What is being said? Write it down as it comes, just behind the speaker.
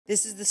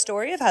This is the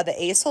story of how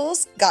the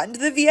ace-holes got into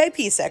the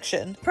VIP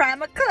section.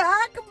 Prime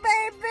o'clock,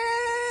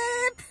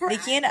 baby!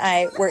 Nikki and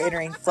I were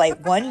entering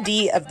Flight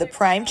 1D of the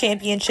Prime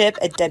Championship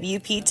at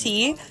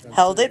WPT,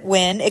 held at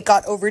Wynn. It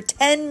got over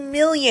 $10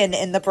 million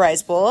in the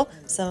prize pool.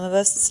 Some of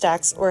us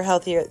stacks were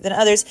healthier than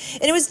others.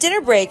 And it was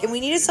dinner break, and we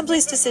needed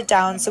someplace to sit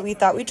down, so we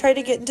thought we'd try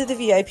to get into the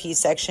VIP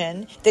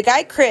section. The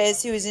guy,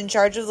 Chris, who was in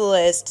charge of the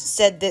list,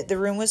 said that the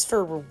room was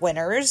for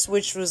winners,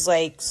 which was,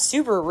 like,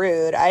 super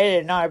rude. I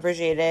did not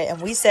appreciate it,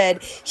 and we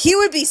said he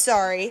would be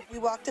sorry. We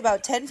walked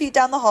about 10 feet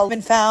down the hall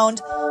and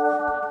found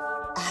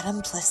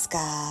Adam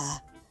Pliska.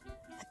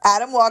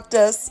 Adam walked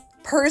us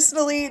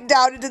personally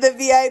down into the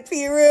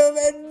VIP room,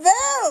 and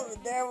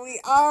boom, there we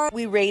are.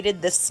 We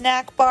raided the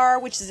snack bar,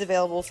 which is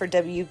available for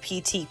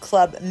WPT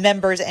Club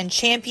members and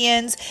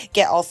champions.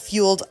 Get all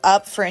fueled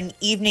up for an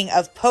evening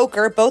of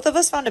poker. Both of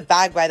us found a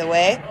bag, by the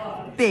way.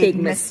 Big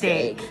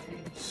mistake.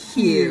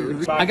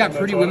 Huge. I got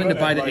pretty women to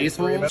buy the ace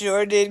hole.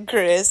 Jordan,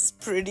 Chris,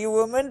 pretty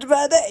woman to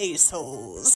buy the ace holes.